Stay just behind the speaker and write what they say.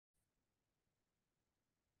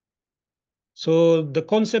So the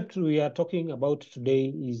concept we are talking about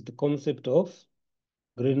today is the concept of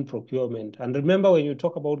green procurement. And remember, when you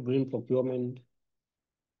talk about green procurement,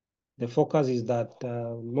 the focus is that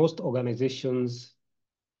most organizations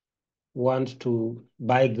want to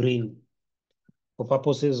buy green for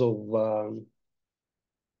purposes of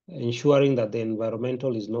ensuring that the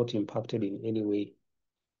environmental is not impacted in any way.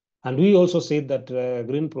 And we also said that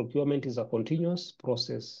green procurement is a continuous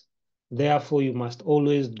process. Therefore, you must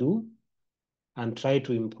always do and try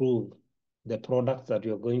to improve the products that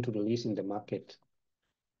you're going to release in the market.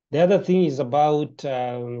 The other thing is about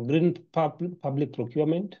green public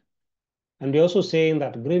procurement. And we're also saying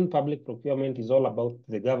that green public procurement is all about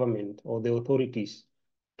the government or the authorities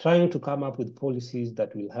trying to come up with policies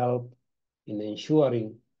that will help in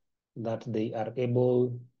ensuring that they are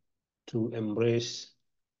able to embrace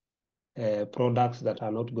products that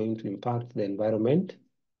are not going to impact the environment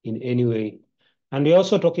in any way. And we're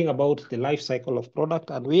also talking about the life cycle of product.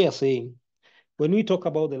 And we are saying, when we talk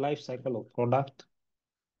about the life cycle of product,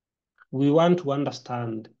 we want to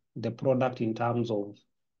understand the product in terms of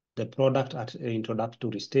the product at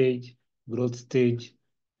introductory stage, growth stage,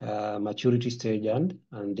 maturity stage, and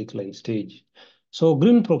decline stage. So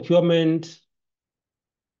green procurement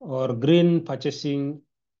or green purchasing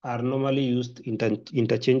are normally used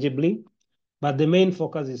interchangeably, but the main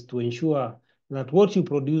focus is to ensure that what you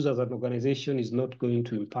produce as an organization is not going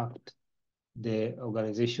to impact the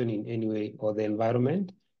organization in any way or the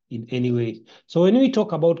environment in any way. So when we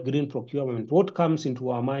talk about green procurement, what comes into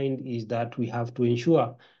our mind is that we have to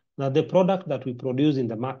ensure that the product that we produce in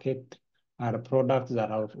the market are products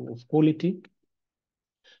that are of quality.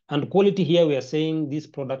 And quality here, we are saying this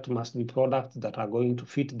product must be products that are going to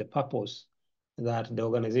fit the purpose that the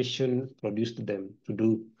organization produced them to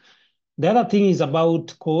do. The other thing is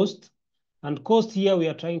about cost. And cost here, we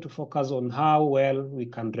are trying to focus on how well we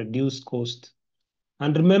can reduce cost.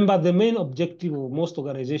 And remember, the main objective of most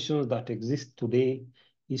organizations that exist today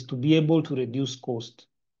is to be able to reduce cost,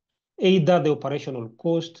 either the operational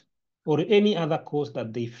cost or any other cost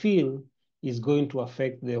that they feel is going to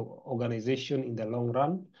affect the organization in the long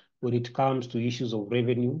run when it comes to issues of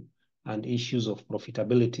revenue and issues of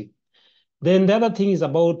profitability. Then the other thing is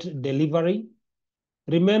about delivery.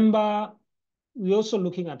 Remember, we're also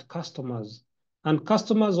looking at customers, and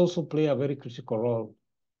customers also play a very critical role.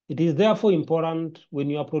 It is therefore important when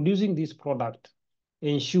you are producing this product,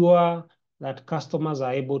 ensure that customers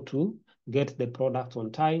are able to get the product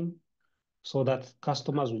on time so that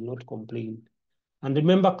customers will not complain. And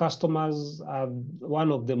remember, customers are one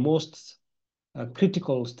of the most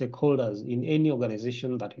critical stakeholders in any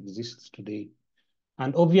organization that exists today.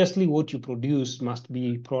 And obviously, what you produce must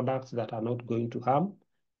be products that are not going to harm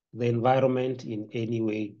the environment in any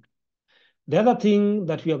way. The other thing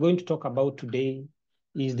that we are going to talk about today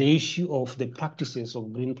is the issue of the practices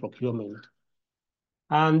of green procurement.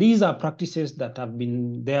 And these are practices that have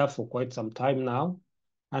been there for quite some time now.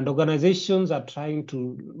 And organizations are trying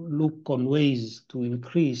to look on ways to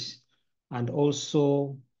increase and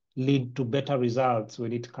also lead to better results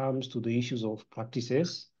when it comes to the issues of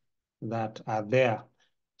practices that are there.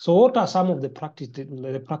 So what are some of the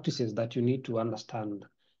practices that you need to understand?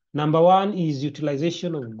 Number one is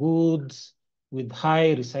utilization of goods with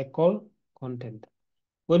high recycle content.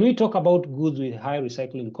 When we talk about goods with high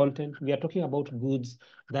recycling content, we are talking about goods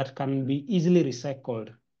that can be easily recycled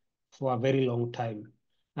for a very long time.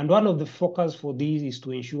 And one of the focus for these is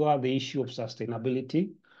to ensure the issue of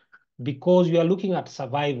sustainability, because we are looking at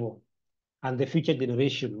survival and the future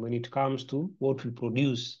generation when it comes to what we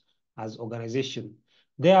produce as organization.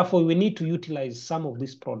 Therefore, we need to utilize some of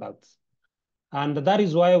these products. And that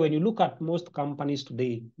is why when you look at most companies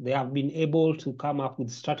today, they have been able to come up with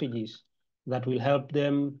strategies that will help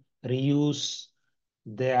them reuse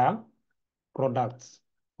their products.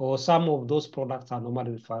 Or some of those products are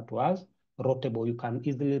normally referred to as rotable. You can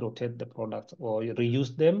easily rotate the products or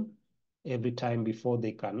reuse them every time before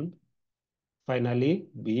they can finally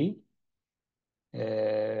be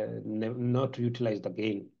not utilized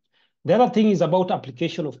again. The other thing is about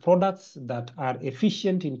application of products that are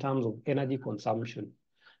efficient in terms of energy consumption.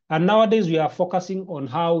 And nowadays we are focusing on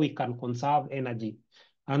how we can conserve energy.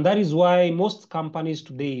 And that is why most companies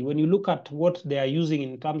today, when you look at what they are using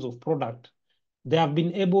in terms of product, they have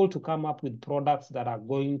been able to come up with products that are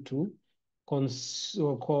going to not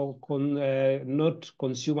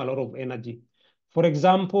consume a lot of energy. For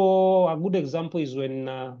example, a good example is when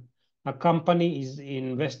a company is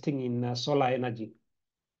investing in solar energy.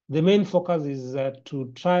 The main focus is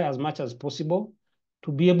to try as much as possible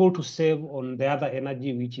to be able to save on the other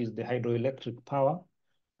energy, which is the hydroelectric power,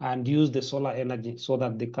 and use the solar energy so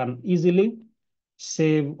that they can easily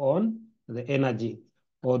save on the energy,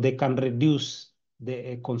 or they can reduce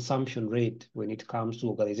the consumption rate when it comes to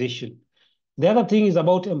organization. The other thing is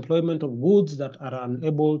about employment of goods that are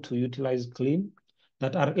unable to utilize clean,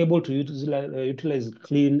 that are able to utilize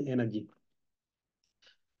clean energy.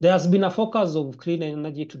 There has been a focus of clean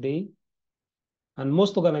energy today, and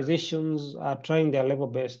most organizations are trying their level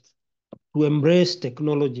best to embrace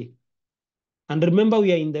technology. And remember,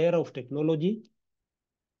 we are in the era of technology.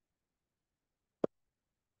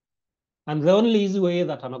 And the only easy way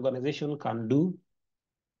that an organization can do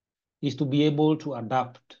is to be able to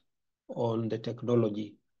adapt on the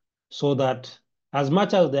technology, so that as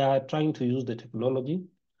much as they are trying to use the technology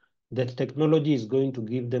is going to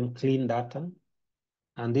give them clean data,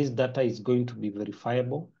 and this data is going to be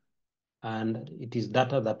verifiable, and it is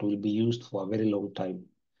data that will be used for a very long time.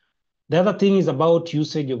 The other thing is about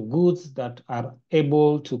usage of goods that are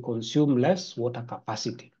able to consume less water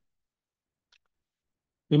capacity.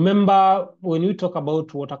 Remember, when we talk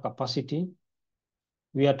about water capacity,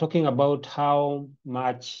 we are talking about how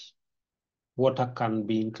much water can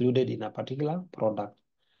be included in a particular product.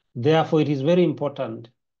 Therefore, it is very important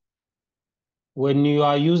when you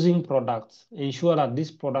are using products, ensure that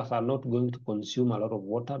these products are not going to consume a lot of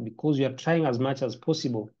water, because you are trying as much as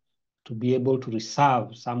possible to be able to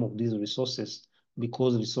reserve some of these resources,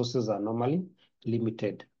 because resources are normally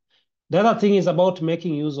limited. The other thing is about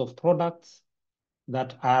making use of products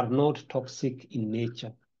that are not toxic in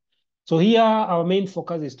nature. So here, our main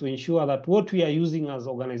focus is to ensure that what we are using as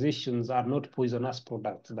organizations are not poisonous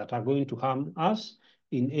products that are going to harm us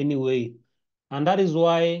in any way. And that is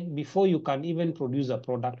why before you can even produce a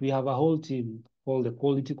product, we have a whole team called the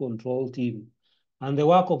quality control team. And the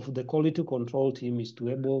work of the quality control team is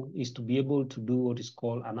to be able to do what is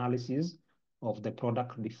called analysis of the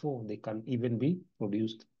product before they can even be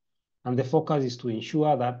produced. And the focus is to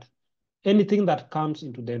ensure that anything that comes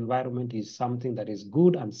into the environment is something that is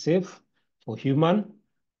good and safe for human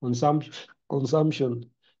consumption.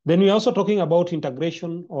 Then we're also talking about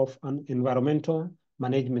integration of an environmental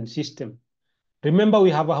management system. Remember, we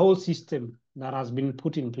have a whole system that has been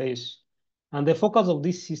put in place. And the focus of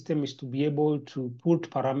this system is to be able to put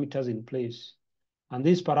parameters in place. And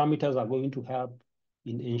these parameters are going to help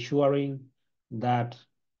in ensuring that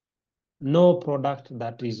no product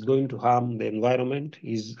that is going to harm the environment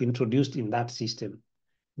is introduced in that system.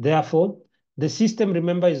 Therefore, the system,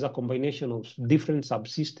 remember, is a combination of different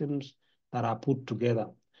subsystems that are put together.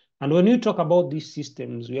 And when you talk about these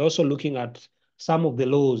systems, we're also looking at some of the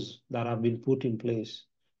laws that have been put in place,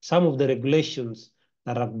 some of the regulations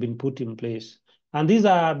that have been put in place. And these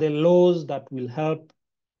are the laws that will help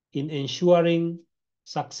in ensuring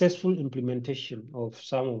successful implementation of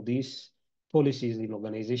some of these policies in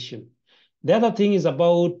organization. The other thing is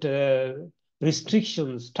about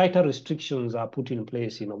restrictions. Tighter restrictions are put in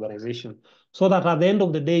place in organization, so that at the end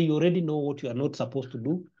of the day, you already know what you are not supposed to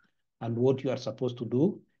do and what you are supposed to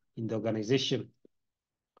do in the organization.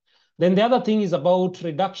 Then the other thing is about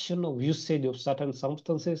reduction of usage of certain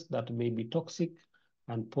substances that may be toxic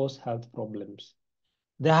and pose health problems.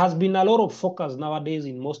 There has been a lot of focus nowadays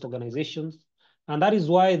in most organizations, and that is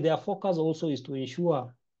why their focus also is to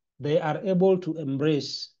ensure they are able to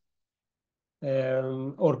embrace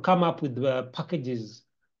or come up with packages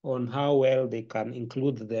on how well they can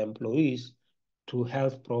include the employees to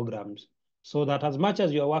health programs, so that as much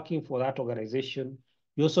as you're working for that organization,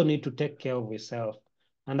 you also need to take care of yourself.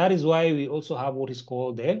 And that is why we also have what is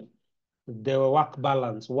called the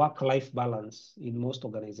work-life balance in most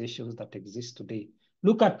organizations that exist today.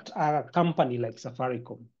 Look at a company like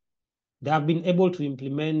Safaricom. They have been able to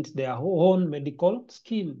implement their own medical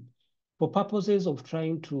scheme for purposes of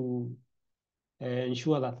trying to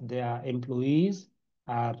ensure that their employees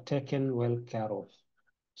are taken well care of,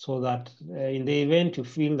 so that in the event you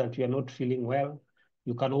feel that you are not feeling well,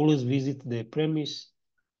 you can always visit the premise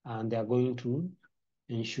and they are going to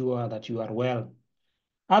ensure that you are well.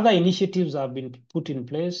 Other initiatives have been put in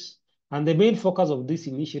place, and the main focus of this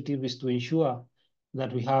initiative is to ensure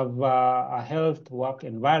that we have a health work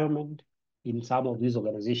environment in some of these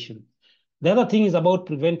organizations. The other thing is about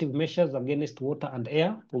preventive measures against water and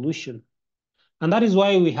air pollution. And that is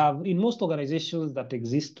why we have, in most organizations that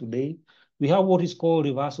exist today, we have what is called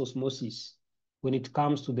reverse osmosis when it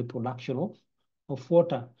comes to the production of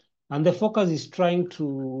water. And the focus is trying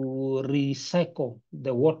to recycle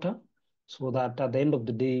the water, so that at the end of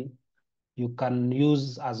the day, you can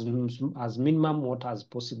use as minimum water as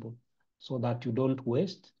possible, so that you don't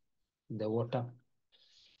waste the water.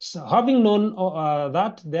 So having known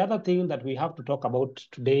that, the other thing that we have to talk about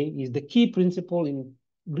today is the key principle in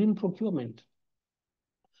green procurement.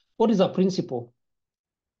 What is a principle?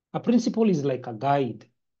 A principle is like a guide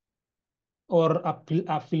or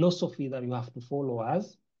a philosophy that you have to follow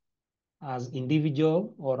as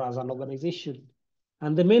individual or as an organization.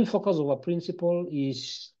 And the main focus of a principle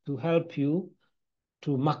is to help you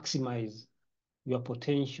to maximize your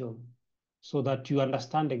potential so that you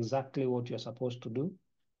understand exactly what you're supposed to do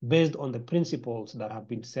based on the principles that have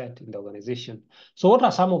been set in the organization. So what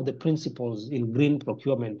are some of the principles in green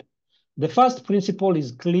procurement? The first principle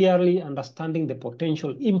is clearly understanding the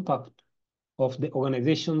potential impact of the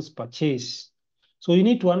organization's purchase. So you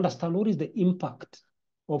need to understand what is the impact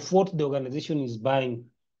of what the organization is buying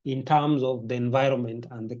in terms of the environment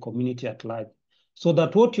and the community at large, so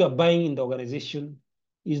that what you are buying in the organization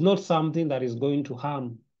is not something that is going to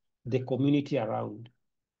harm the community around.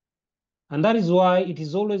 And that is why it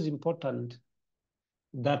is always important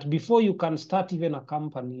that before you can start even a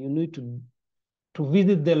company, you need to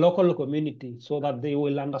visit the local community so that they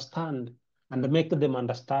will understand and make them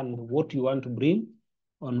understand what you want to bring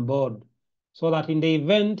on board. So that in the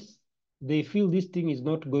event they feel this thing is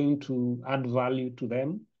not going to add value to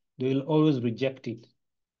them, they will always reject it.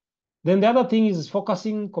 Then the other thing is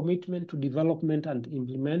focusing commitment to development and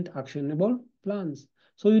implement actionable plans.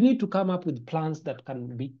 So you need to come up with plans that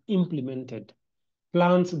can be implemented,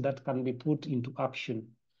 plans that can be put into action.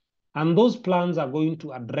 And those plans are going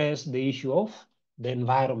to address the issue of the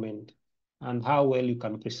environment and how well you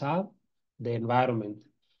can preserve the environment.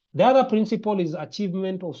 The other principle is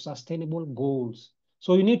achievement of sustainable goals.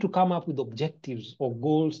 So you need to come up with objectives or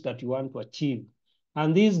goals that you want to achieve.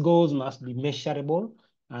 And these goals must be measurable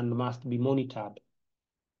and must be monitored.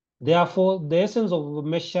 Therefore, the essence of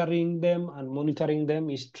measuring them and monitoring them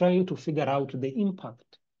is trying to figure out the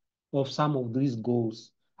impact of some of these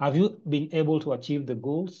goals. Have you been able to achieve the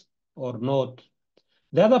goals or not?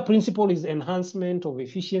 The other principle is enhancement of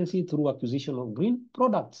efficiency through acquisition of green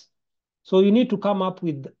products. So you need to come up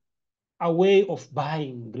with a way of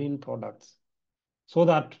buying green products so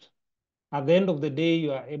that at the end of the day,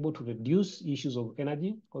 you are able to reduce issues of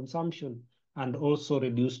energy consumption and also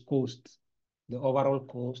reduce costs, the overall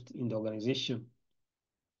cost in the organization.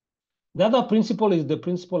 The other principle is the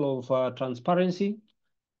principle of transparency.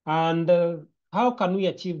 And how can we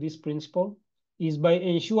achieve this principle? Is by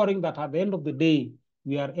ensuring that at the end of the day,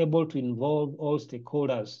 we are able to involve all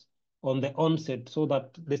stakeholders on the onset so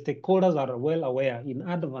that the stakeholders are well aware in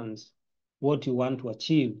advance what you want to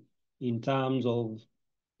achieve in terms of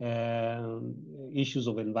issues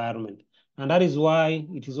of environment. And that is why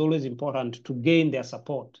it is always important to gain their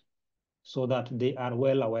support so that they are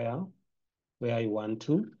well aware where you want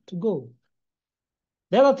to go.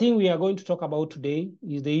 The other thing we are going to talk about today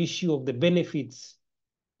is the issue of the benefits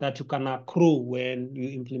that you can accrue when you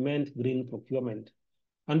implement green procurement.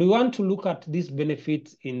 And we want to look at these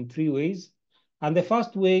benefits in three ways. And the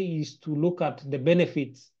first way is to look at the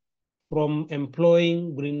benefits from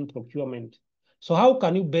employing green procurement. So how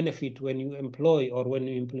can you benefit when you employ or when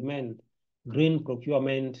you implement green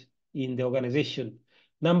procurement in the organization?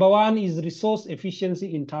 Number one is resource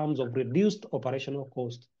efficiency in terms of reduced operational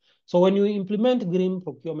cost. So when you implement green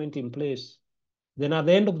procurement in place, then at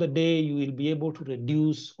the end of the day, you will be able to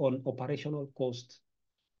reduce on operational cost.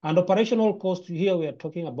 And operational cost, here we are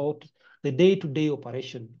talking about the day-to-day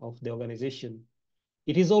operation of the organization.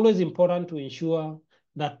 It is always important to ensure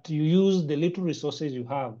that you use the little resources you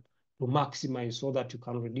have to maximize so that you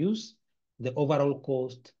can reduce the overall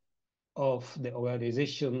cost of the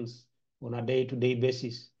organizations on a day-to-day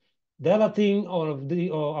basis. The other thing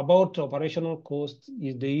about operational cost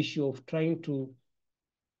is the issue of trying to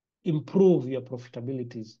improve your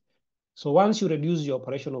profitabilities. So once you reduce your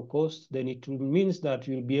operational costs, then it means that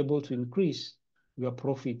you'll be able to increase your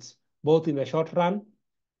profits, both in the short run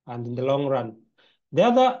and in the long run. The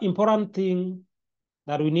other important thing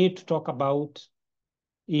that we need to talk about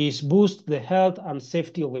is boost the health and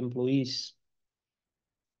safety of employees.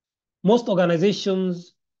 Most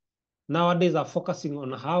organizations nowadays are focusing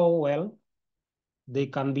on how well they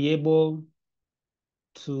can be able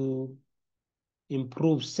to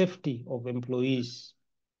improve safety of employees.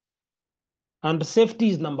 And safety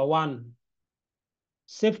is number one.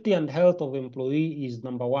 Safety and health of employee is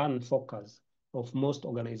number one focus of most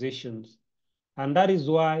organizations. And that is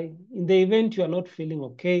why in the event you are not feeling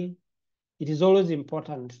okay, it is always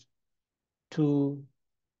important to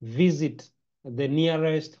visit the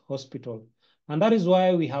nearest hospital. And that is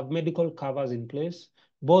why we have medical covers in place,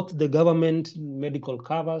 both the government medical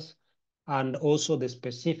covers and also the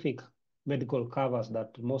specific medical covers that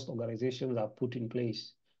most organizations have put in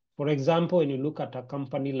place. For example, when you look at a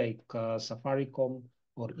company like Safaricom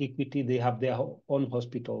or Equity, they have their own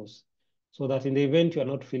hospitals. So that in the event you are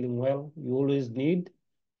not feeling well, you always need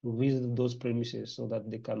to visit those premises so that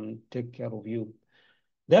they can take care of you.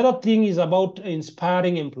 The other thing is about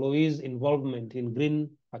inspiring employees' involvement in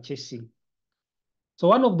green purchasing. So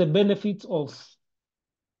one of the benefits of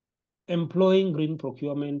employing green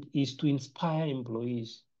procurement is to inspire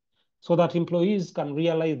employees so that employees can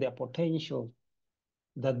realize their potential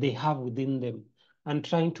that they have within them and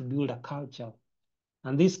trying to build a culture.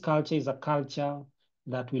 And this culture is a culture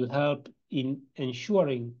that will help in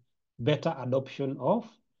ensuring better adoption of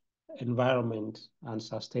environment and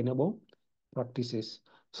sustainable practices.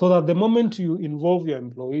 So that the moment you involve your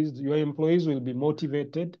employees will be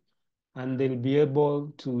motivated and they'll be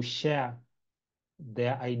able to share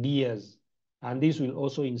their ideas. And this will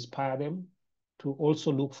also inspire them to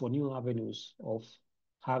also look for new avenues of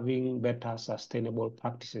having better sustainable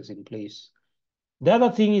practices in place. The other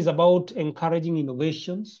thing is about encouraging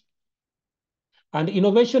innovations. And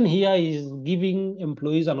innovation here is giving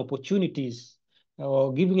employees an opportunities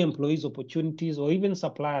or giving employees opportunities or even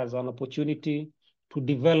suppliers an opportunity to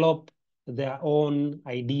develop their own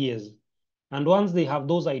ideas. And once they have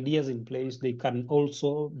those ideas in place, they can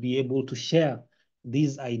also be able to share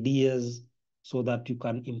these ideas so that you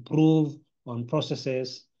can improve on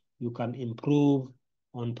processes, you can improve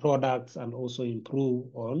on products, and also improve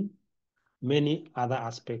on many other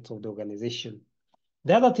aspects of the organization.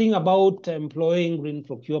 The other thing about employing green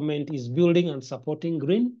procurement is building and supporting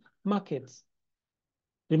green markets.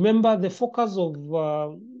 Remember, the focus of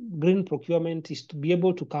green procurement is to be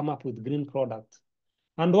able to come up with green products.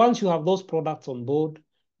 And once you have those products on board,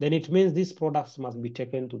 then it means these products must be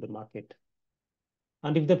taken to the market.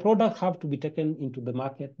 And if the products have to be taken into the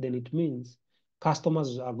market, then it means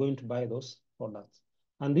customers are going to buy those products.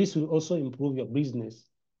 And this will also improve your business,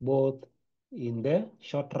 both in the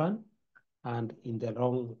short run and in the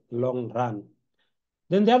long run.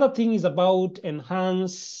 Then the other thing is about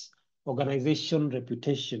enhance organization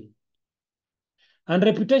reputation. And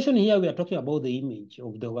reputation here, we are talking about the image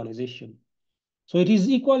of the organization. So it is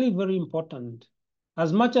equally very important.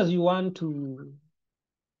 As much as you want to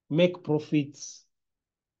make profits,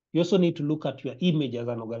 you also need to look at your image as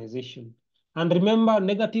an organization. And remember,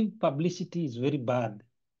 negative publicity is very bad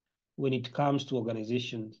when it comes to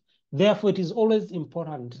organizations. Therefore, it is always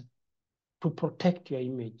important to protect your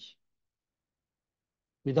image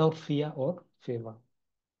without fear or favor.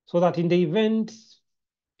 So that in the event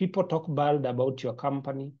people talk bad about your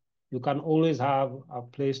company, you can always have a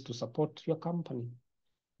place to support your company.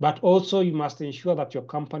 But also you must ensure that your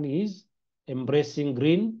company is embracing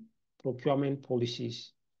green procurement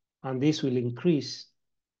policies. And this will increase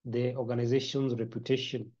the organization's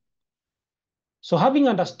reputation. So having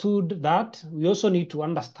understood that, we also need to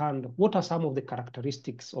understand what are some of the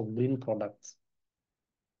characteristics of green products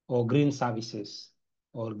or green services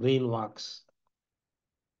or green works.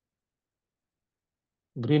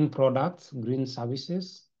 Green products, green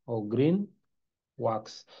services, or green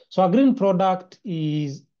works. So a green product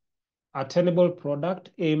is a tenable product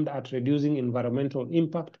aimed at reducing environmental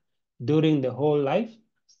impact during the whole life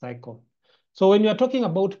cycle. So when you are talking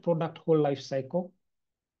about product whole life cycle,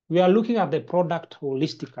 we are looking at the product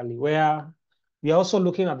holistically, where we are also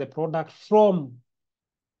looking at the product from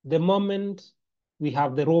the moment we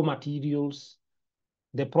have the raw materials,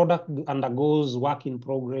 the product undergoes work in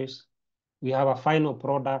progress, we have a final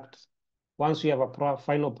product. Once we have a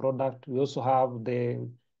final product, we also have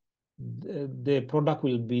the product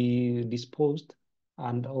will be disposed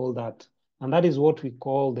and all that. And that is what we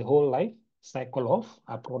call the whole life cycle of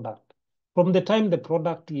a product. From the time the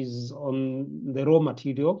product is on the raw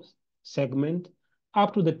materials segment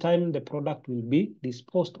up to the time the product will be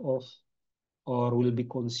disposed of or will be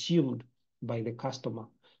consumed by the customer.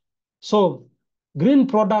 So green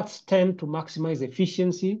products tend to maximize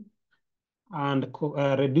efficiency and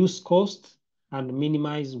reduce costs and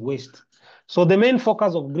minimize waste. So the main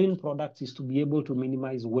focus of green products is to be able to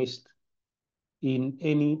minimize waste in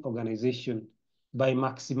any organization by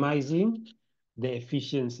maximizing the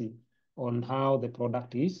efficiency on how the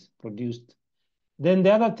product is produced. Then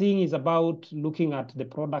the other thing is about looking at the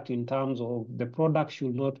product in terms of the product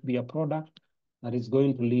should not be a product that is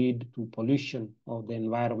going to lead to pollution of the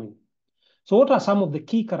environment. So what are some of the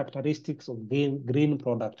key characteristics of green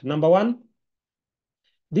product? Number one,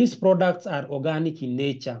 these products are organic in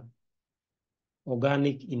nature.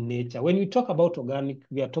 Organic in nature. When we talk about organic,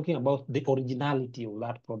 we are talking about the originality of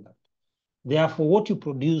that product. Therefore, what you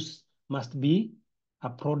produce must be a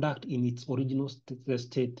product in its original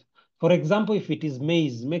state. For example, if it is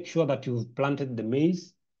maize, make sure that you've planted the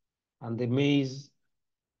maize and the maize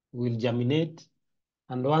will germinate.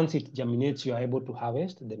 And once it germinates, you are able to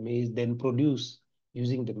harvest the maize, then produce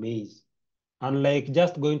using the maize. Unlike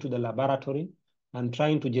just going to the laboratory and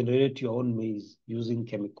trying to generate your own maize using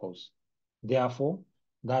chemicals. Therefore,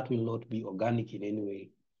 that will not be organic in any way.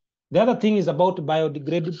 The other thing is about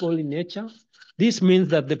biodegradable in nature. This means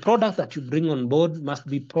that the products that you bring on board must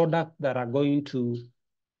be products that are going to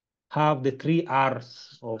have the 3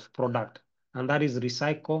 R's of product, and that is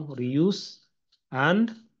recycle, reuse,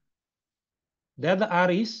 and the other R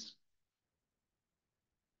is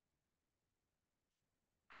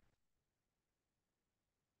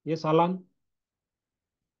yes, Alan.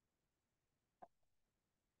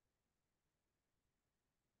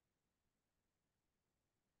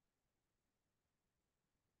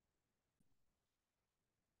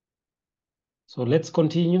 So let's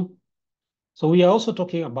continue. So we are also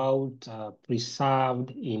talking about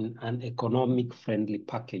preserved in an economic friendly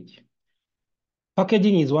package.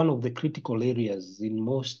 Packaging is one of the critical areas in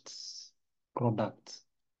most products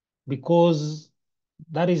because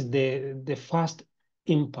that is the first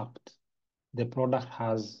impact the product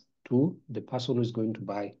has to the person who is going to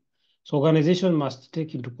buy. So organization must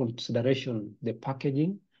take into consideration the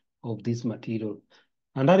packaging of this material.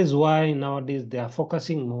 And that is why nowadays they are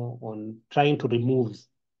focusing more on trying to remove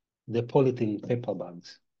the polythene paper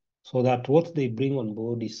bags so that what they bring on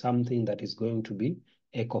board is something that is going to be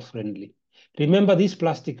eco-friendly. Remember, these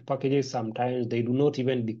plastic packages, sometimes they do not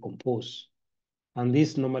even decompose, and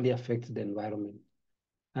this normally affects the environment.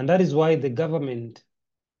 And that is why the government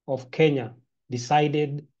of Kenya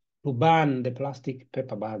decided to ban the plastic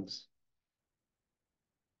paper bags.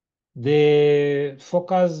 The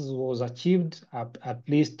focus was achieved. At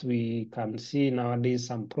least we can see nowadays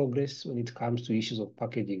some progress when it comes to issues of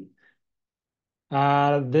packaging.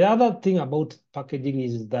 The other thing about packaging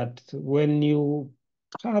is that when you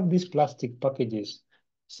have these plastic packages,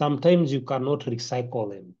 sometimes you cannot recycle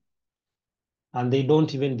them and they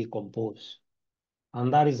don't even decompose.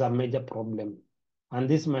 And that is a major problem. And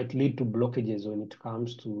this might lead to blockages when it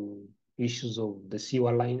comes to issues of the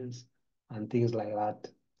sewer lines and things like that.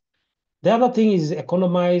 The other thing is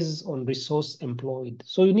economize on resource employed.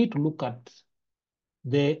 So you need to look at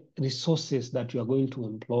the resources that you are going to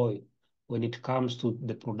employ when it comes to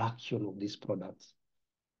the production of these products.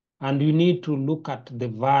 And you need to look at the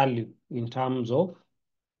value in terms of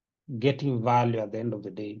getting value at the end of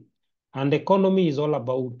the day. And economy is all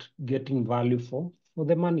about getting value for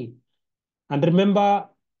the money. And remember,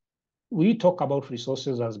 we talk about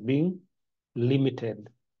resources as being limited,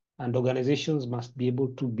 and organizations must be able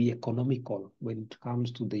to be economical when it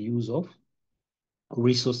comes to the use of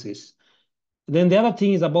resources. Then the other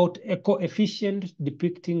thing is about eco-efficient,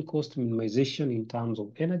 depicting cost minimization in terms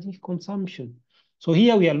of energy consumption. So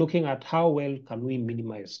here we are looking at how well can we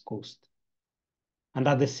minimize cost and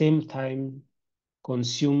at the same time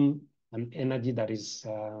consume an energy that is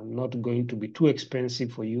not going to be too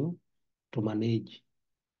expensive for you to manage.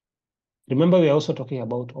 Remember, we are also talking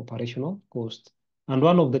about operational costs. And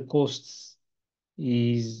one of the costs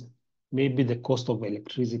is maybe the cost of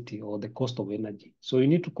electricity or the cost of energy. So you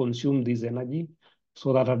need to consume this energy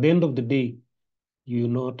so that at the end of the day, you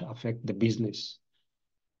not affect the business.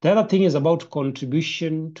 The other thing is about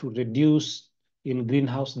contribution to reduce in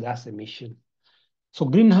greenhouse gas emission. So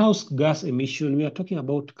greenhouse gas emission, we are talking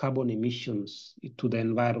about carbon emissions to the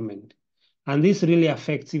environment. And this really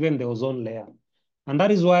affects even the ozone layer. And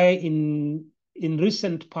that is why in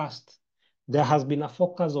recent past, there has been a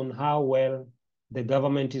focus on how well the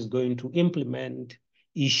government is going to implement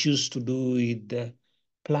issues to do with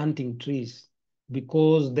planting trees,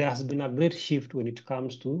 because there has been a great shift when it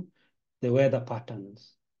comes to the weather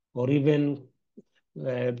patterns, or even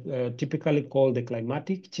typically called the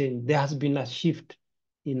climatic change. There has been a shift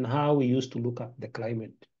in how we used to look at the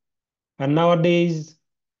climate. And nowadays,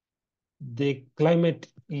 the climate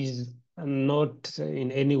is not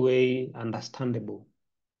in any way understandable,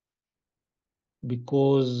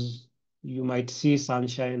 because you might see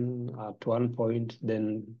sunshine at one point,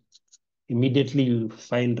 then immediately you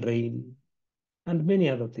find rain and many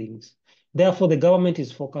other things. Therefore, the government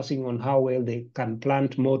is focusing on how well they can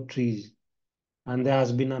plant more trees, and there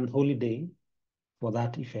has been an holiday for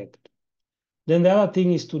that effect. Then the other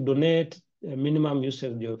thing is to donate a minimum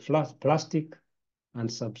usage of plastic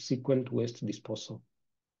and subsequent waste disposal.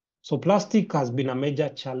 So plastic has been a major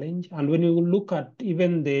challenge. And when you look at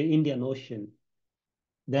even the Indian Ocean,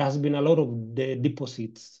 there has been a lot of the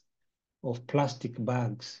deposits of plastic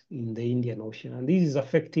bags in the Indian Ocean. And this is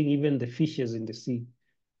affecting even the fishes in the sea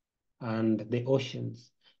and the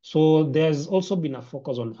oceans. So there's also been a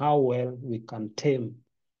focus on how well we can tame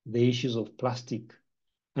the issues of plastic.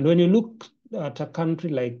 And when you look at a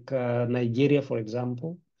country like Nigeria, for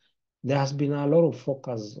example, there has been a lot of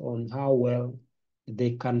focus on how well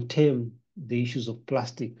they can tame the issues of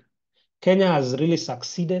plastic. Kenya has really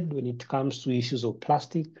succeeded when it comes to issues of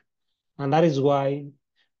plastic. And that is why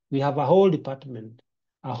We have a whole department,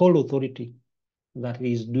 a whole authority that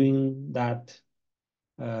is doing that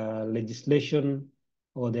legislation,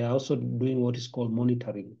 or they are also doing what is called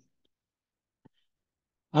monitoring.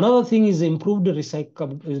 Another thing is improved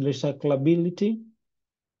recyclability.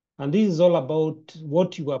 And this is all about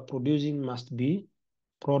what you are producing must be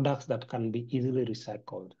products that can be easily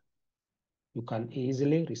recycled. You can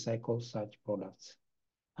easily recycle such products.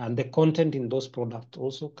 And the content in those products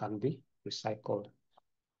also can be recycled.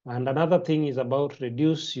 And another thing is about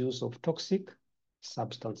reduced use of toxic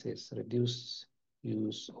substances, reduced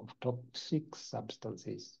use of toxic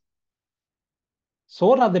substances. So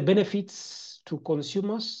what are the benefits to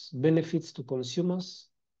consumers? Benefits to consumers.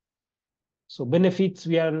 So benefits,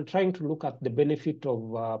 we are trying to look at the benefit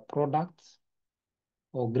of products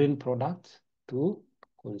or green products to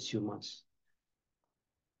consumers.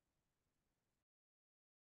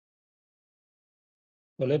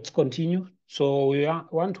 So let's continue. So we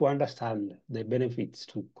want to understand the benefits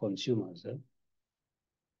to consumers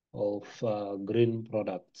of green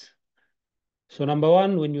products. So number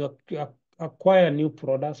one, when you acquire new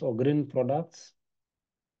products or green products,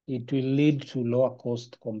 it will lead to lower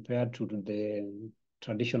cost compared to the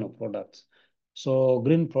traditional products. So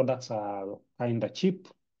green products are kind of cheap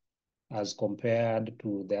as compared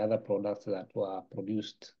to the other products that were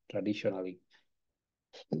produced traditionally.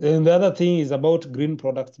 And the other thing is about green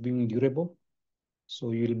products being durable.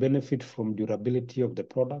 So you'll benefit from durability of the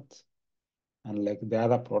product, unlike the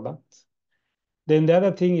other products. Then the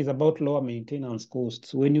other thing is about lower maintenance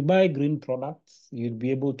costs. When you buy green products, you'll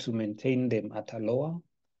be able to maintain them at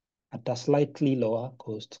a slightly lower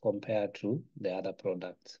cost compared to the other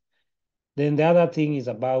products. Then the other thing is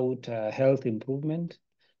about health improvement.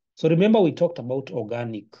 So remember we talked about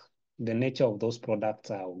organic. The nature of those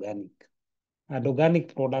products are organic. And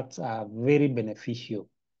organic products are very beneficial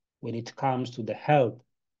when it comes to the health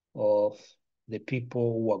of the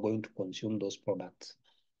people who are going to consume those products.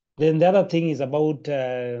 Then the other thing is about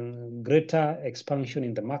greater expansion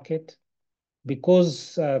in the market,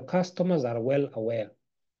 because customers are well aware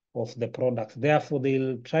of the products. Therefore,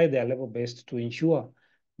 they'll try their level best to ensure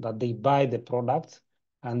that they buy the products,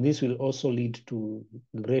 and this will also lead to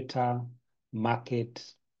greater market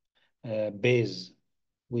base,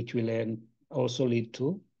 which will also lead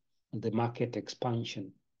to the market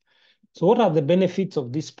expansion. So what are the benefits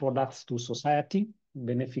of these products to society?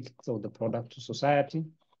 Benefits of the product to society.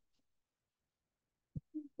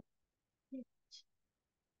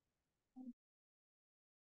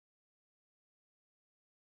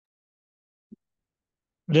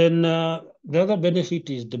 Then the other benefit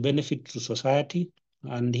is the benefit to society.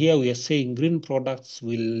 And here we are saying green products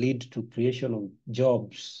will lead to creation of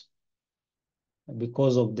jobs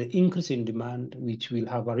because of the increase in demand, which will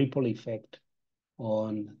have a ripple effect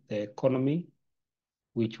on the economy,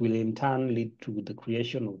 which will in turn lead to the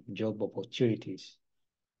creation of job opportunities.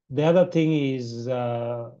 The other thing is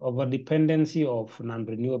over dependency of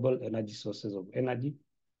non-renewable energy sources of energy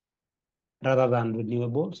rather than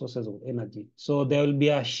renewable sources of energy. So there will be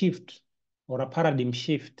a shift or a paradigm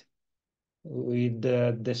shift with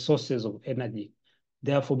the sources of energy.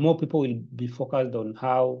 Therefore, more people will be focused on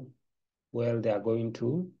how well they are going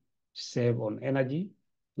to save on energy,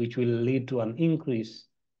 which will lead to an increase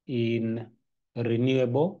in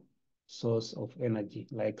renewable source of energy,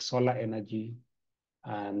 like solar energy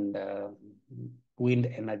and wind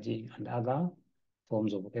energy and other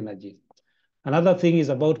forms of energy. Another thing is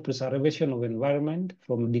about preservation of environment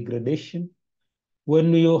from degradation.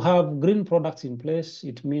 When you have green products in place,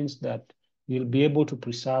 it means that you'll be able to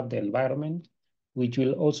preserve the environment, which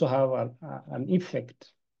will also have an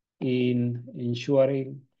effect in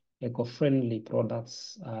ensuring eco-friendly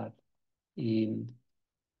products in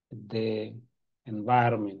the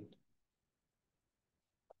environment.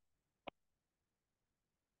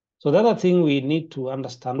 So the other thing we need to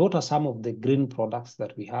understand, what are some of the green products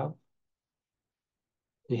that we have?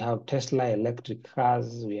 We have Tesla electric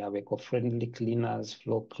cars, we have eco-friendly cleaners,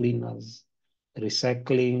 floor cleaners,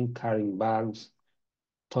 recycling, carrying bags,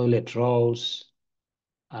 toilet rolls,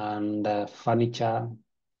 and furniture,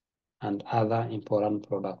 and other important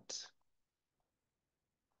products.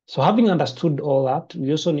 So having understood all that,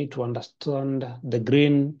 we also need to understand the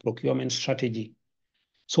green procurement strategy.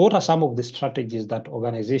 So what are some of the strategies that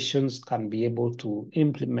organizations can be able to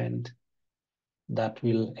implement that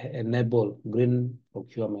will enable green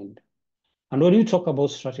procurement? And when you talk about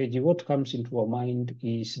strategy, what comes into our mind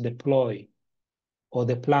is deploy, or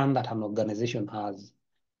the plan that an organization has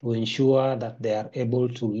to ensure that they are able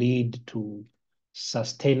to lead to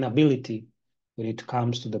sustainability when it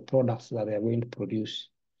comes to the products that they are going to produce.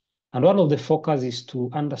 And one of the focus is to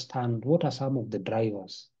understand what are some of the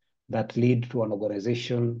drivers that lead to an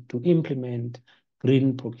organization to implement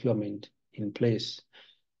green procurement in place.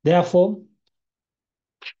 Therefore,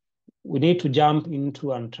 we need to jump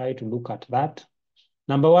into and try to look at that.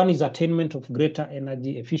 Number one is attainment of greater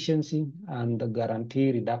energy efficiency and the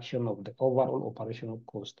guarantee reduction of the overall operational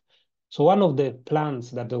cost. So one of the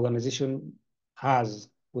plans that the organization has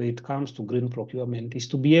when it comes to green procurement is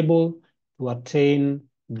to be able to attain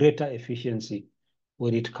greater efficiency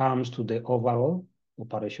when it comes to the overall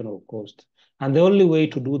operational cost. And the only way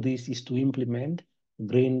to do this is to implement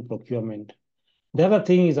green procurement. The other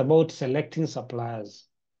thing is about selecting suppliers.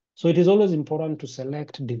 So it is always important to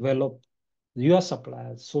select, develop your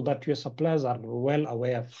suppliers so that your suppliers are well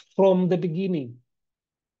aware from the beginning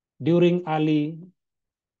during early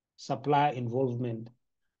supply involvement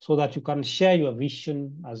so that you can share your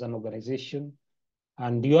vision as an organization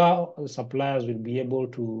and your suppliers will be able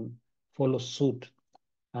to follow suit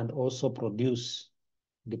and also produce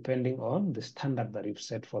depending on the standard that you've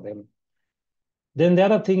set for them. Then the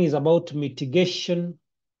other thing is about mitigation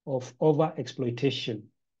of over-exploitation.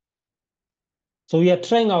 So we are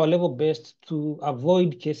trying our level best to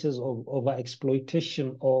avoid cases of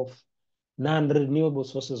over-exploitation of non-renewable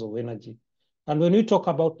sources of energy. And when we talk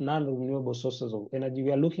about non-renewable sources of energy,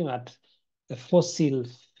 we are looking at the fossil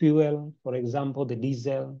fuel, for example, the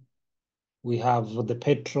diesel, we have the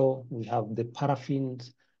petrol, we have the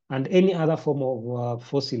paraffins, and any other form of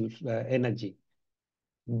fossil energy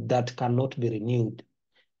that cannot be renewed.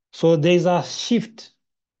 So there's a shift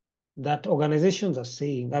that organizations are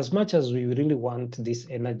saying, as much as we really want this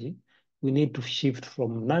energy, we need to shift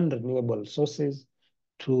from non-renewable sources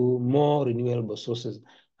to more renewable sources.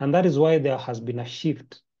 And that is why there has been a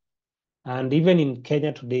shift. And even in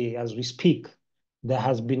Kenya today, as we speak, there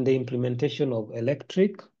has been the implementation of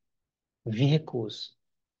electric vehicles,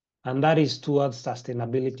 and that is towards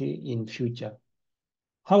sustainability in future.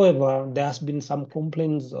 However, there has been some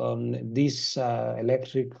complaints on these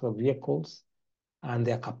electric vehicles and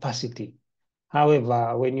their capacity.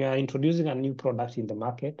 However, when you are introducing a new product in the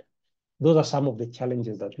market, those are some of the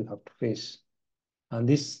challenges that you have to face. And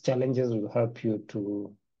these challenges will help you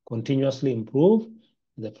to continuously improve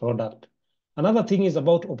the product. Another thing is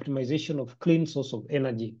about optimization of clean source of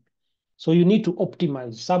energy. So you need to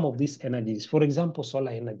optimize some of these energies. For example,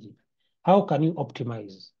 solar energy. How can you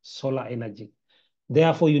optimize solar energy?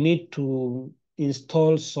 Therefore, you need to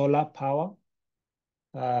install solar powers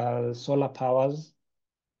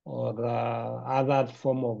or other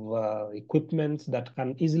form of equipment that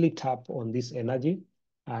can easily tap on this energy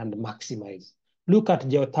and maximize. Look at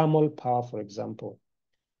geothermal power, for example.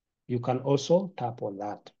 You can also tap on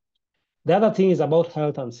that. The other thing is about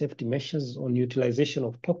health and safety measures on utilization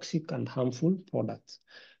of toxic and harmful products.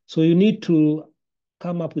 So you need to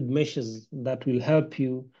come up with measures that will help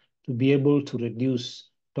you to be able to reduce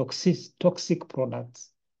toxic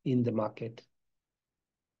products in the market.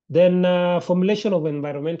 Then formulation of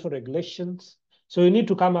environmental regulations. So you need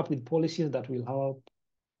to come up with policies that will help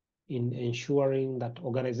in ensuring that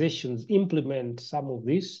organizations implement some of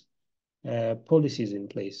these policies in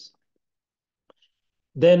place.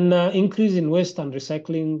 Then increase in waste and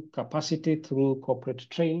recycling capacity through corporate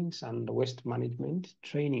trainings and waste management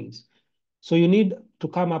trainings. So you need to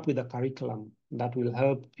come up with a curriculum that will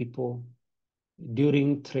help people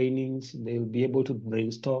during trainings. They'll be able to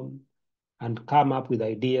brainstorm and come up with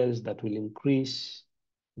ideas that will increase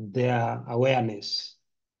their awareness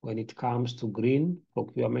when it comes to green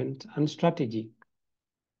procurement and strategy.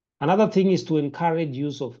 Another thing is to encourage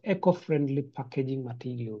use of eco-friendly packaging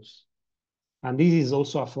materials. And this is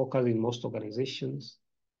also a focus in most organizations.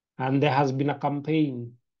 And there has been a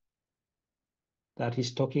campaign that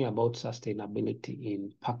is talking about sustainability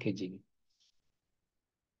in packaging.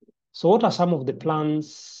 So what are some of the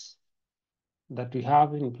plans that we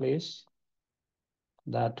have in place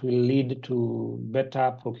that will lead to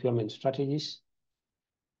better procurement strategies?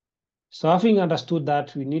 So having understood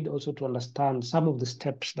that, we need also to understand some of the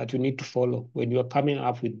steps that you need to follow when you are coming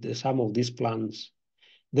up with some of these plans.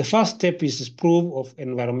 The first step is proof of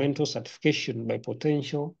environmental certification by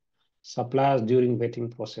potential suppliers during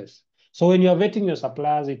vetting process. So when you are vetting your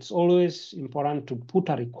suppliers, it's always important to put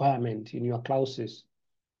a requirement in your clauses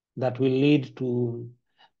that will lead to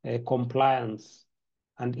compliance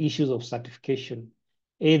and issues of certification,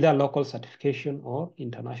 either local certification or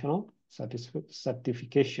international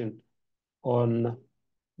certification on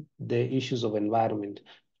the issues of environment.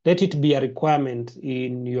 Let it be a requirement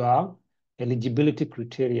in your eligibility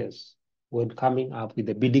criteria when coming up with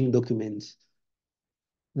the bidding documents.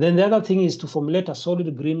 Then the other thing is to formulate a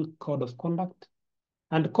solid green code of conduct.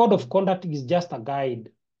 And code of conduct is just a guide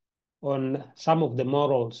on some of the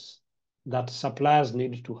morals that suppliers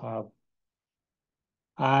need to have.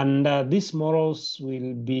 And these morals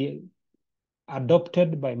will be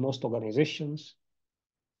adopted by most organizations.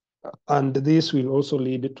 And this will also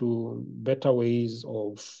lead to better ways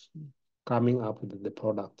of coming up with the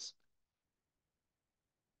products.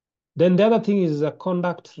 Then the other thing is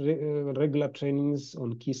conduct regular trainings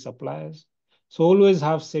on key suppliers. So always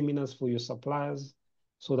have seminars for your suppliers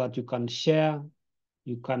so that you can share,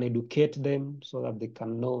 you can educate them so that they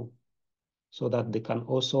can know, so that they can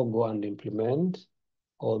also go and implement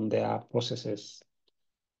on their processes.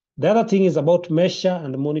 The other thing is about measure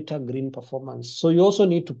and monitor green performance. So you also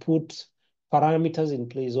need to put parameters in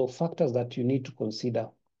place or factors that you need to consider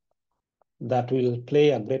that will play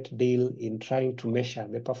a great deal in trying to measure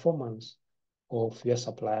the performance of your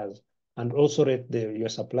suppliers and also rate your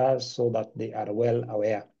suppliers so that they are well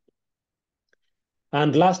aware.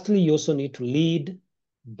 And lastly, you also need to lead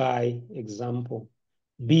by example.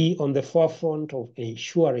 Be on the forefront of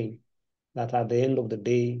ensuring that at the end of the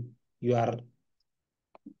day, you are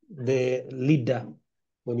the leader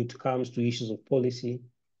when it comes to issues of policy,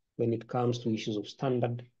 when it comes to issues of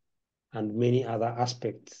standard, and many other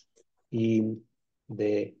aspects in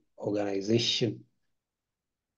the organization.